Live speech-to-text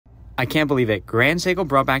I can't believe it, Grand Seiko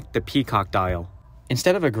brought back the Peacock Dial.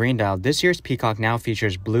 Instead of a green dial, this year's Peacock now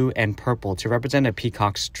features blue and purple to represent a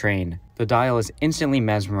peacock's train. The dial is instantly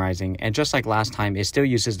mesmerizing, and just like last time, it still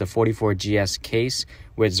uses the 44GS case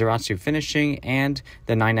with Zaratsu finishing and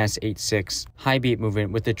the 9S86 high beat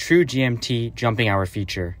movement with the TRUE GMT jumping hour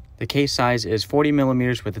feature. The case size is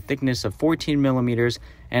 40mm with a thickness of 14mm,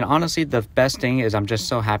 and honestly the best thing is I'm just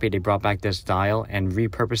so happy they brought back this dial and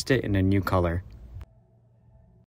repurposed it in a new color.